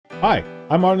Hi,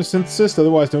 I'm Artist Synthesist,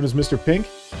 otherwise known as Mr. Pink,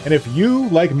 and if you,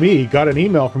 like me, got an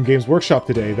email from Games Workshop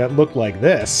today that looked like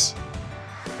this,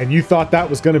 and you thought that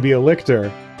was going to be a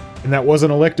lictor, and that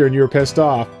wasn't a lictor and you were pissed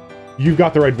off, you've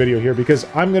got the right video here, because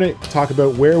I'm going to talk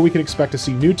about where we can expect to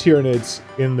see new Tyranids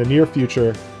in the near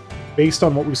future based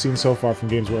on what we've seen so far from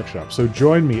Games Workshop. So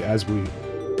join me as we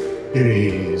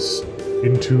gaze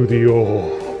into the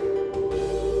orb.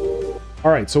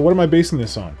 Alright, so what am I basing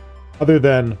this on? Other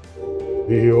than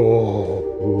the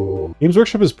orb. Games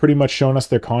Workshop has pretty much shown us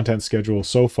their content schedule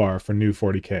so far for new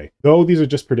 40k. Though these are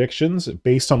just predictions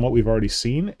based on what we've already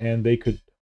seen, and they could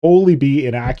wholly be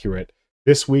inaccurate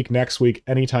this week, next week,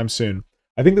 anytime soon.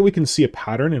 I think that we can see a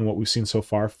pattern in what we've seen so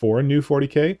far for new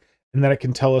 40k, and that it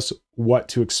can tell us what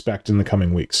to expect in the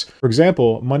coming weeks. For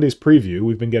example, Monday's preview,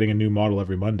 we've been getting a new model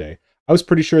every Monday. I was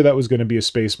pretty sure that was going to be a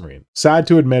Space Marine. Sad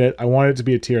to admit it, I wanted it to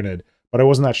be a Tyranid, but I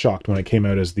wasn't that shocked when it came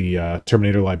out as the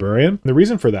Terminator Librarian. And the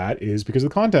reason for that is because of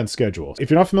the content schedule.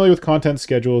 If you're not familiar with content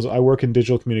schedules, I work in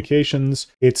digital communications.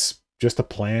 It's just a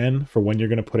plan for when you're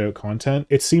going to put out content.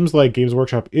 It seems like Games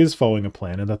Workshop is following a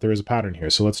plan and that there is a pattern here,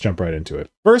 so let's jump right into it.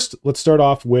 First, let's start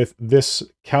off with this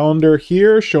calendar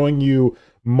here showing you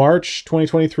March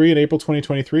 2023 and April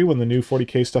 2023 when the new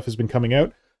 40k stuff has been coming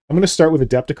out. I'm going to start with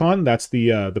Adepticon. That's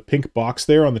the pink box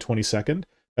there on the 22nd.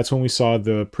 That's when we saw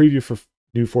the preview for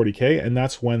new 40k, and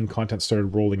that's when content started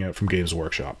rolling out from Games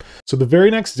Workshop. So the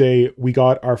very next day, we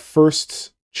got our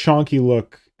first chonky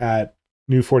look at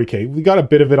new 40k. We got a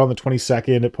bit of it on the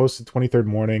 22nd, it posted 23rd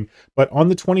morning, but on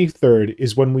the 23rd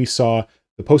is when we saw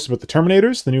the post about the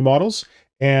Terminators, the new models,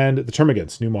 and the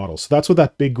Termagants, new models. So that's what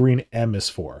that big green M is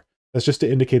for. That's just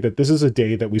to indicate that this is a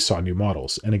day that we saw new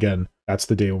models. And again, that's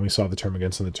the day when we saw the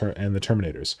Termagants and the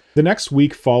Terminators. The next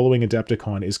week following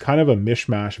Adepticon is kind of a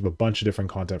mishmash of a bunch of different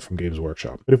content from Games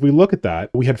Workshop. But if we look at that,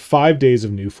 we had 5 days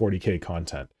of new 40k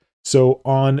content. So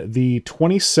on the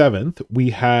 27th, we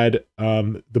had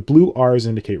the blue R's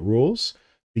indicate rules,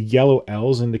 the yellow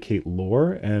L's indicate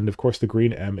lore, and of course the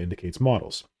green M indicates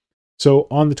models. So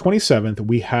on the 27th,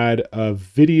 we had a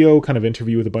video kind of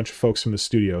interview with a bunch of folks from the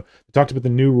studio. They talked about the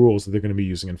new rules that they're going to be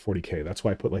using in 40k. That's why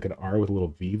I put like an R with a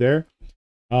little V there.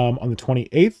 On the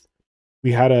 28th,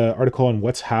 we had an article on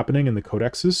what's happening in the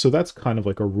codexes. So that's kind of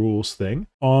like a rules thing.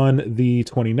 On the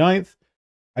 29th,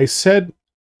 I said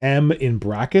M in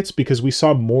brackets because we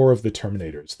saw more of the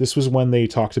Terminators. This was when they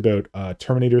talked about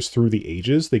Terminators through the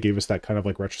ages. They gave us that kind of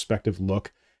like retrospective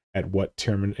look at what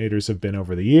Terminators have been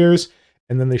over the years.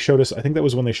 And then they showed us, I think that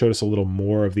was when they showed us a little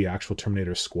more of the actual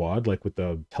Terminator squad, like with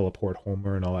the teleport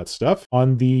Homer and all that stuff.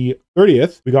 On the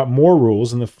 30th, we got more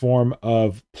rules in the form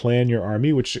of Plan Your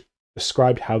Army, which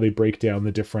described how they break down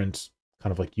the different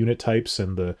kind of like unit types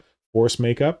and the force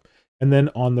makeup. And then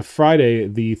on the Friday,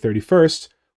 the 31st,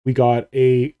 we got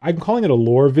I'm calling it a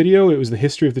lore video. It was the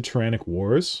history of the Tyrannic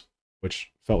Wars,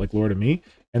 which felt like lore to me.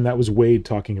 And that was Wade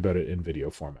talking about it in video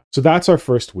format. So that's our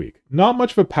first week. Not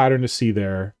much of a pattern to see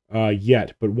there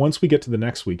yet, but once we get to the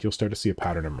next week, you'll start to see a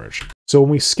pattern emerge. So when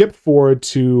we skip forward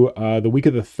to the week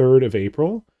of the 3rd of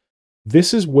April,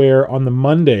 this is where on the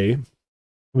Monday, it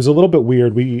was a little bit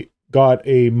weird. We got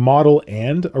a model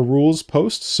and a rules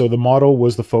post. So the model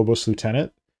was the Phobos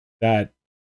Lieutenant, that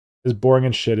as boring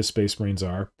and shit as Space Marines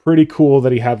are. Pretty cool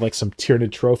that he had like some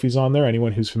Tyranid trophies on there.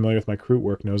 Anyone who's familiar with my crew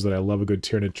work knows that I love a good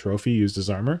Tyranid trophy used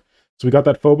as armor. So we got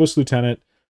that Phobos Lieutenant,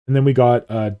 and then we got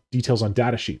details on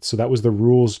data sheets. So that was the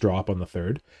rules drop on the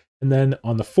 3rd. And then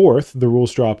on the 4th, the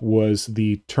rules drop was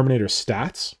the Terminator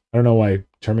stats. I don't know why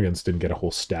Termagants didn't get a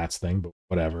whole stats thing, but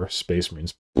whatever, Space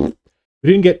Marines. We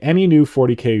didn't get any new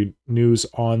 40k news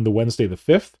on the Wednesday the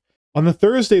 5th. On the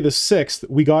Thursday, the 6th,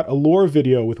 we got a lore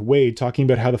video with Wade talking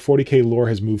about how the 40k lore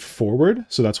has moved forward.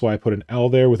 So that's why I put an L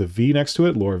there with a V next to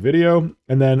it, lore video.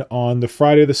 And then on the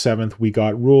Friday, the 7th, we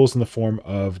got rules in the form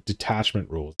of detachment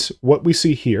rules. What we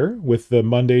see here with the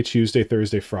Monday, Tuesday,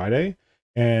 Thursday, Friday,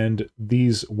 and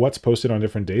these what's posted on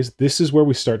different days, this is where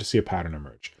we start to see a pattern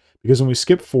emerge. Because when we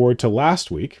skip forward to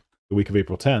last week, the week of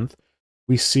April 10th,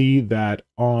 we see that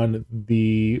on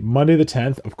the Monday the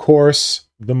 10th, of course,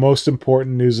 the most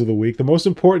important news of the week, the most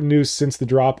important news since the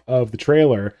drop of the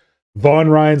trailer, Von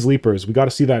Ryan's Leapers. We got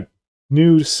to see that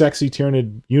new sexy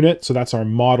Tyranid unit, so that's our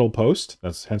model post.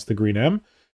 That's hence the green M.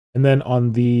 And then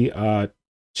on the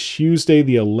Tuesday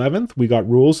the 11th, we got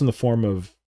rules in the form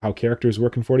of how characters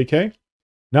work in 40k.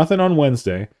 Nothing on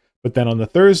Wednesday, but then on the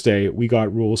Thursday, we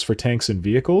got rules for tanks and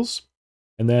vehicles.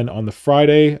 And then on the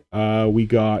Friday, we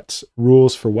got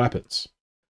rules for weapons.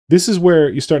 This is where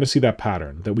you start to see that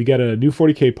pattern, that we get a new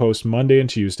 40k post Monday and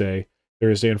Tuesday,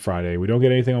 Thursday and Friday. We don't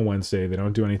get anything on Wednesday. They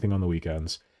don't do anything on the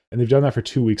weekends. And they've done that for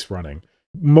 2 weeks running.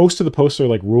 Most of the posts are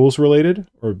like rules related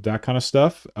or that kind of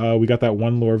stuff. We got that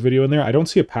one lore video in there. I don't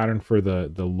see a pattern for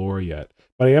the lore yet,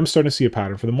 but I am starting to see a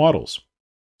pattern for the models.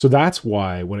 So that's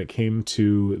why when it came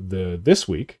to this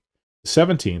week, the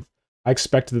 17th, I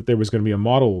expected that there was going to be a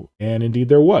model, and indeed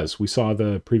there was. We saw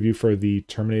the preview for the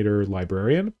Terminator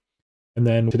Librarian, and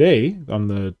then today, on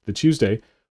the Tuesday,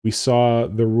 we saw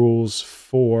the rules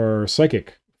for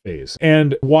Psychic phase.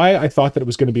 And why I thought that it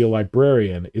was going to be a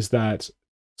Librarian is that,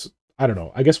 I don't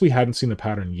know, I guess we hadn't seen the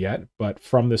pattern yet, but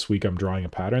from this week I'm drawing a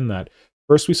pattern that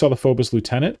first we saw the Phobos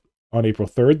Lieutenant on April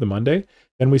 3rd, the Monday,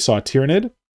 then we saw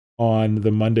Tyranid on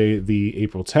the Monday, the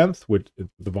April 10th, with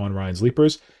the Von Ryan's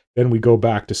Leapers. Then we go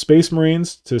back to Space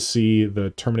Marines to see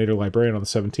the Terminator Librarian on the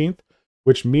 17th,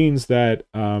 which means that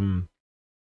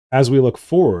as we look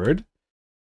forward,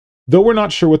 though we're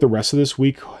not sure what the rest of this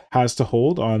week has to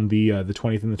hold on the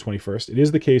 20th and the 21st, it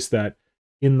is the case that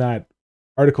in that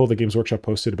article that Games Workshop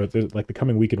posted about the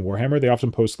coming week in Warhammer, they often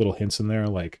post little hints in there,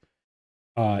 like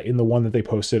in the one that they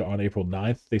posted on April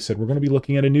 9th, they said, we're going to be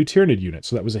looking at a new Tyranid unit.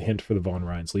 So that was a hint for the Von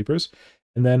Ryan Sleepers.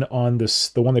 And then on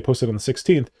the one they posted on the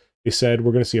 16th, they said,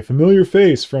 we're going to see a familiar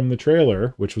face from the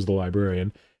trailer, which was the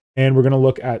Librarian. And we're going to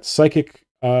look at Psychic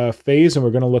phase, and we're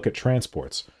going to look at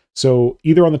transports. So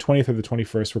either on the 20th or the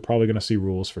 21st, we're probably going to see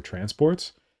rules for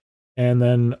transports. And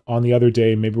then on the other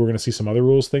day, maybe we're going to see some other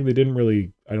rules thing. They didn't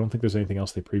really, I don't think there's anything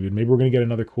else they previewed. Maybe we're going to get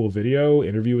another cool video,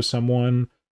 interview with someone,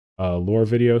 lore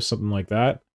video, something like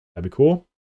that. That'd be cool.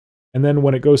 And then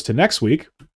when it goes to next week,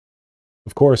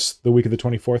 of course, the week of the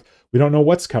 24th, we don't know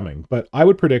what's coming. But I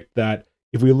would predict that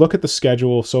if we look at the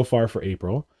schedule so far for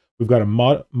April, we've got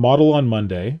a model on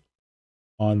Monday,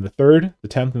 on the 3rd, the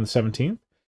 10th, and the 17th.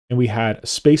 And we had a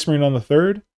Space Marine on the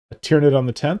 3rd, a Tyranid on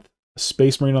the 10th, a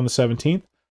Space Marine on the 17th.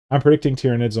 I'm predicting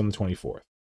Tyranids on the 24th.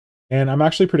 And I'm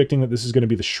actually predicting that this is going to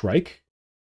be the Shrike,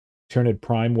 Tyranid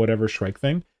Prime, whatever Shrike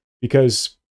thing,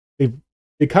 because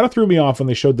it kind of threw me off when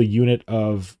they showed the unit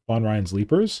of Von Ryan's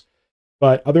Leapers.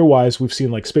 But otherwise, we've seen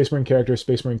like Space Marine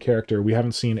character. We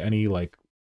haven't seen any like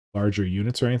larger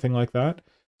units or anything like that.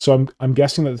 So I'm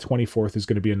guessing that the 24th is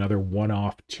going to be another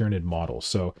one-off Tyranid model.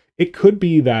 So it could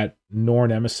be that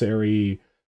Norn Emissary,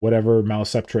 whatever,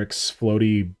 Maliceptrix,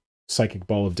 floaty psychic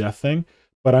ball of death thing.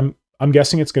 But I'm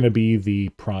guessing it's going to be the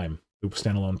Prime, the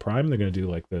standalone Prime. They're going to do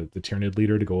like the Tyranid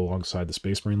leader to go alongside the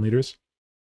Space Marine leaders.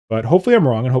 But hopefully I'm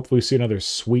wrong, and hopefully we see another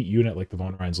sweet unit like the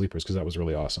Von Ryan's Leapers, because that was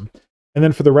really awesome. And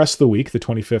then for the rest of the week, the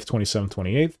 25th, 27th,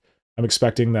 28th, I'm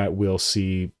expecting that we'll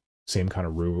see same kind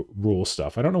of rule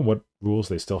stuff. I don't know what rules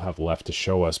they still have left to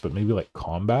show us, but maybe like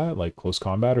combat, like close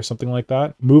combat or something like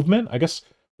that. Movement, I guess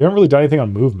we haven't really done anything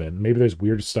on movement. Maybe there's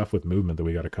weird stuff with movement that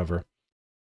we got to cover.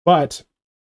 But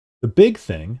the big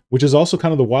thing, which is also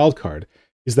kind of the wild card,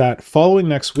 is that following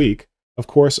next week, of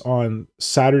course, on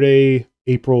Saturday,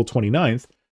 April 29th,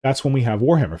 that's when we have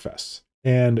Warhammer Fest.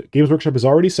 And Games Workshop has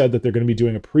already said that they're going to be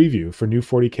doing a preview for new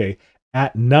 40K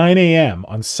at 9 a.m.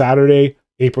 on Saturday,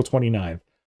 April 29th.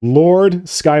 Lord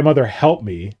Sky Mother, help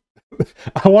me.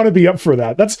 I want to be up for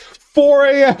that. That's 4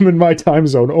 a.m. in my time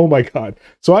zone. Oh my God.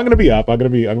 So I'm going to be up. I'm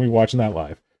going to be watching that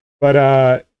live.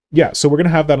 But yeah, so we're going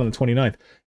to have that on the 29th.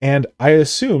 And I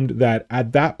assumed that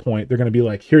at that point, they're going to be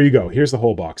like, here you go. Here's the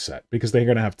whole box set. Because they're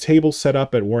going to have tables set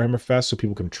up at Warhammer Fest so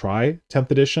people can try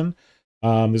 10th edition.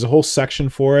 There's a whole section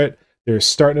for it. They're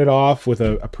starting it off with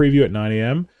a preview at 9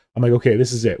 a.m. I'm like, okay,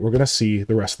 this is it. We're going to see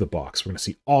the rest of the box. We're going to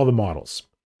see all the models.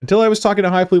 Until I was talking to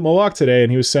High Fleet Moloch today, and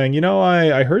he was saying, you know,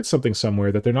 I heard something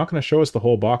somewhere that they're not going to show us the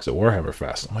whole box at Warhammer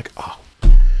Fest. I'm like, oh,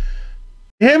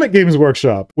 damn it, Games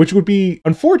Workshop, which would be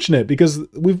unfortunate because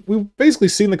we've basically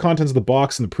seen the contents of the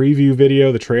box in the preview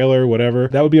video, the trailer, whatever.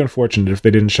 That would be unfortunate if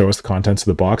they didn't show us the contents of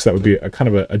the box. That would be a kind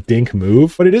of a dink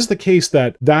move. But it is the case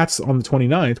that that's on the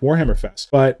 29th, Warhammer Fest.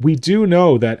 But we do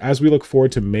know that as we look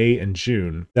forward to May and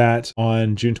June, that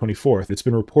on June 24th, it's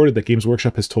been reported that Games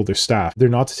Workshop has told their staff they're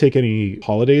not to take any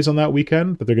holidays on that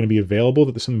weekend, but they're going to be available,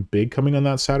 that there's something big coming on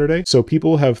that Saturday. So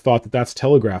people have thought that that's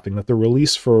telegraphing that the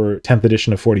release for 10th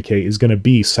edition of 40K is going to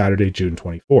be Saturday, June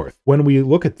 24th. When we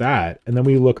look at that, and then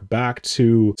we look back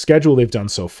to schedule they've done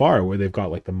so far, where they've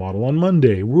got like the model on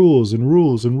Monday, rules and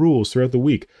rules and rules throughout the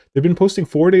week. They've been posting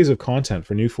 4 days of content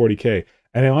for new 40K,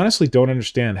 and I honestly don't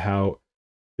understand how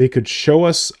they could show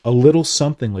us a little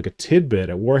something like a tidbit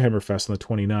at Warhammer Fest on the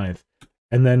 29th,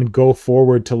 and then go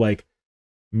forward to like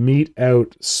mete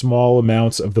out small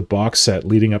amounts of the box set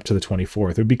leading up to the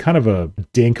 24th. It would be kind of a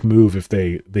dink move if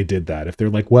they did that. If they're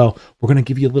like, well, we're going to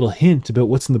give you a little hint about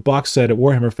what's in the box set at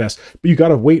Warhammer Fest, but you got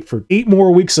to wait for 8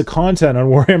 more weeks of content on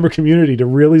Warhammer Community to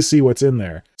really see what's in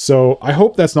there. So I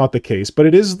hope that's not the case, but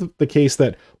it is the case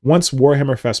that once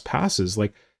Warhammer Fest passes,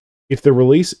 like if the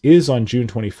release is on June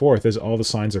 24th, as all the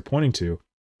signs are pointing to,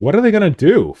 what are they going to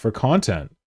do for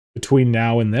content between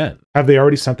now and then? Have they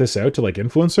already sent this out to like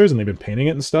influencers and they've been painting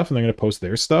it and stuff and they're going to post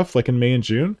their stuff like in May and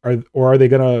June? Or are they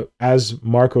going to, as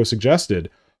Marco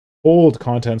suggested, hold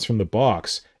contents from the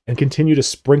box and continue to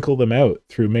sprinkle them out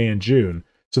through May and June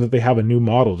so that they have a new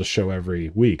model to show every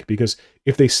week? Because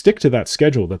if they stick to that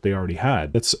schedule that they already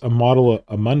had, that's a model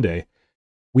a Monday,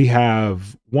 we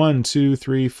have 1, 2,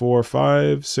 3, 4,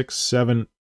 5, 6, 7,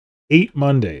 8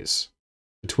 Mondays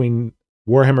between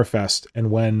Warhammer Fest and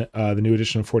when the new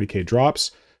edition of 40K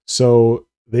drops. So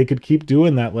they could keep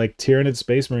doing that, like Tyranid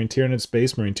Space Marine, Tyranid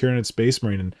Space Marine, Tyranid Space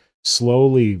Marine, and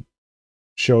slowly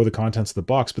show the contents of the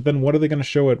box. But then what are they going to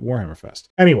show at Warhammer Fest?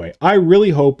 Anyway, I really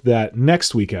hope that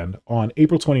next weekend on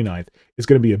April 29th is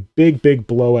going to be a big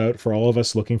blowout for all of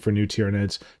us looking for new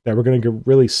Tyranids, that we're going to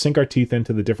really sink our teeth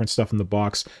into the different stuff in the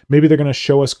box. Maybe they're going to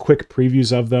show us quick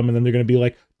previews of them, and then they're going to be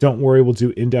like, don't worry, we'll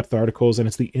do in-depth articles. And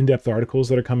it's the in-depth articles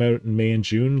that are coming out in May and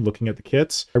June looking at the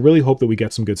kits. I really hope that we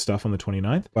get some good stuff on the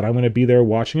 29th, but I'm going to be there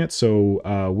watching it. So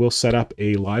we'll set up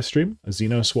a live stream, a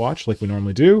Xenos watch like we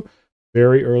normally do.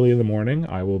 Very early in the morning.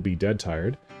 I will be dead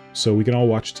tired, so we can all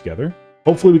watch together.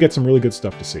 Hopefully we get some really good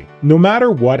stuff to see. No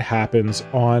matter what happens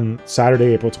on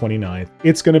Saturday, April 29th,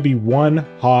 it's going to be one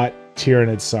hot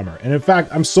Tyranid summer. And in fact,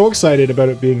 I'm so excited about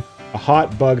it being a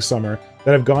hot bug summer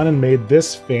that I've gone and made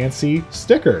this fancy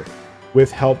sticker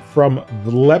with help from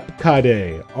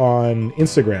Vlepkade on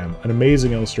Instagram, an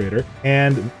amazing illustrator.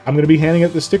 And I'm going to be handing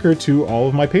out the sticker to all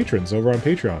of my patrons over on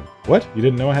Patreon. What? You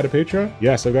didn't know I had a Patreon?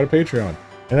 Yes, I've got a Patreon.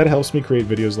 And that helps me create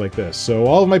videos like this. So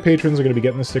all of my patrons are going to be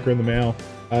getting the sticker in the mail.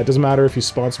 It doesn't matter if you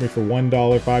sponsor me for $1,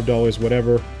 $5,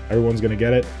 whatever, everyone's going to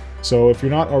get it. So if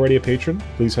you're not already a patron,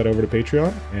 please head over to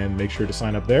Patreon and make sure to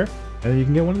sign up there. And then you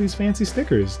can get one of these fancy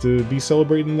stickers to be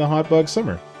celebrating the hot bug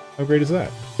summer. How great is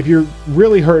that? If you're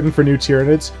really hurting for new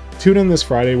Tyranids, tune in this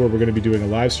Friday where we're going to be doing a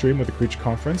live stream with the Creature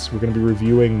Conference. We're going to be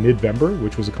reviewing Midvember,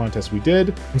 which was a contest we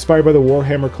did, inspired by the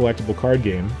Warhammer collectible card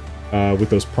game. With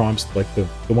those prompts, like the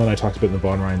one I talked about in the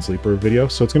Von Ryan's Leaper video.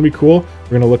 So it's going to be cool. We're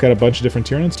going to look at a bunch of different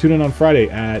Tyranids. Tune in on Friday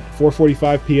at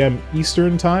 4:45 p.m.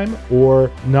 Eastern Time or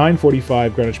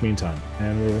 9:45 Greenwich Mean Time.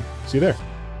 And we'll see you there.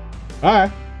 Bye!